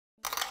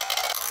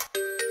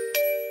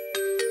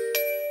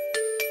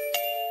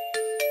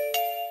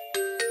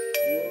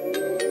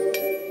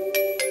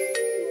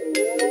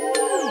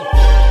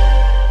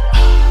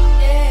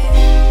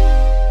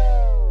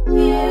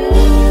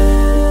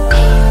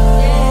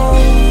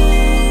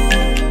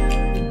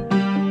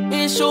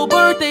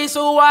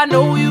so I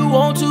know you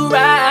want to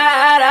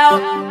ride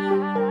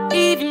out.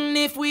 Even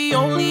if we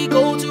only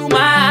go to my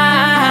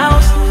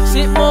house,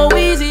 sit more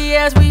easy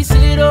as we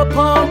sit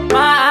upon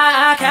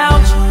my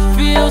couch.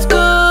 Feels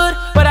good,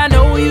 but I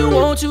know you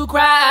want to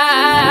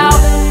cry out.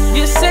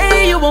 You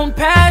say you want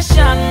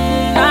passion,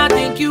 I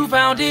think you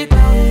found it.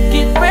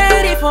 Get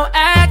ready for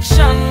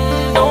action,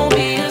 don't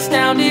be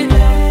astounded.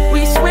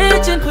 We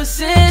switching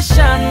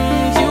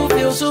positions, you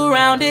feel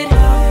surrounded.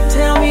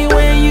 Tell me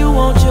where you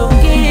want your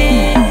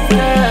gift,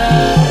 girl.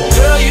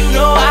 Girl, you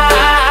know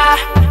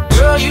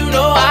girl, you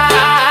know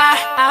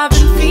I've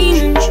been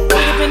fiending, wake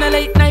up in the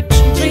late night,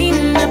 been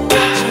dreaming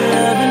about your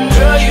lovin'.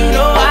 Girl, you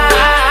know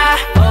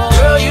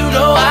girl, you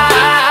know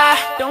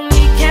don't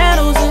need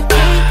candles and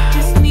cake,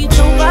 just need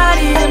your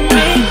body to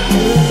make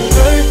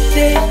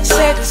birthday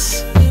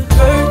sex,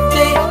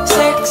 birthday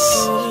sex,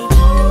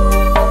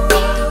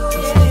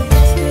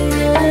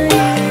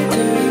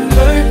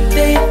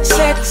 birthday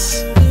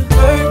sex,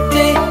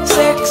 birthday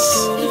sex.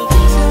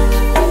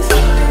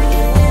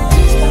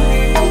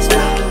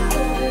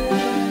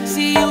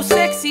 See you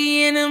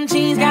sexy in them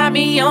jeans, got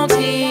me on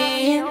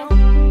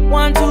 10.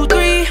 1, 2,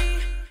 3,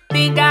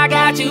 think I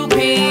got you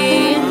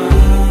pinned.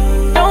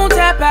 Don't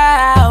tap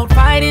out,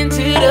 fight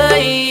into the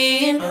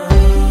end.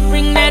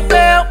 Ring that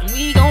bell, and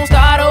we gon'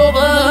 start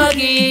over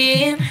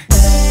again.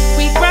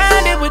 We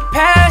grind it with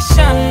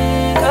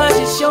passion, cause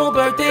it's your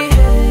birthday.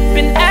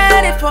 Been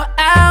at it for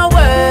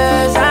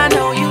hours, I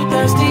know you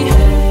thirsty.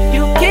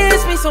 You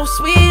kiss me so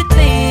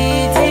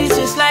sweetly, tastes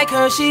just like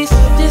Hershey's.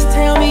 Just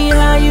tell me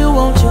how you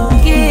want your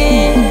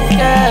gift,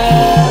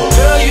 girl.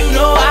 Girl, you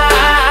know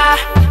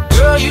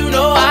girl, you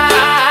know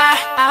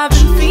I've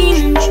been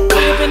fiending,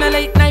 wake up in the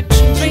late night,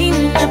 been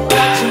dreaming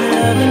about your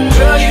lovin'.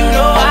 Girl, you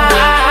know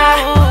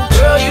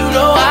girl, you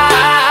know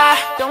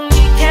don't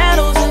need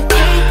candles and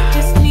cake,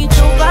 just need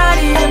your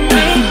body to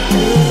make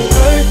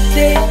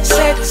birthday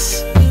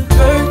sex,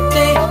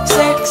 birthday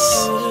sex,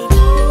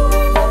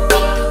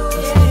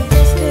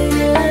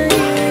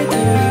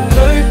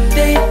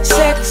 birthday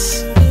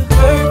sex,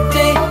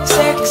 birthday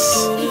sex.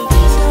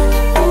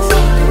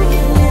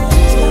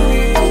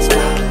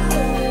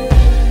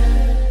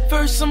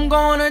 First I'm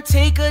gonna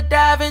take a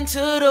dive into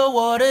the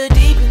water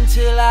deep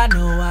until I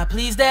know I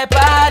please that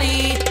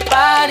body,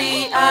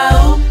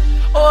 out.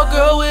 Or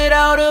girl,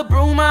 without a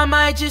broom I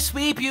might just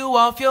sweep you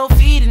off your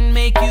feet and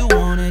make you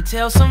wanna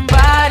tell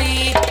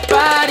somebody,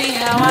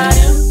 how I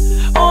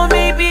do. Or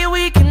maybe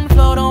we can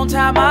float on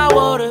top my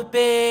water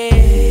bed.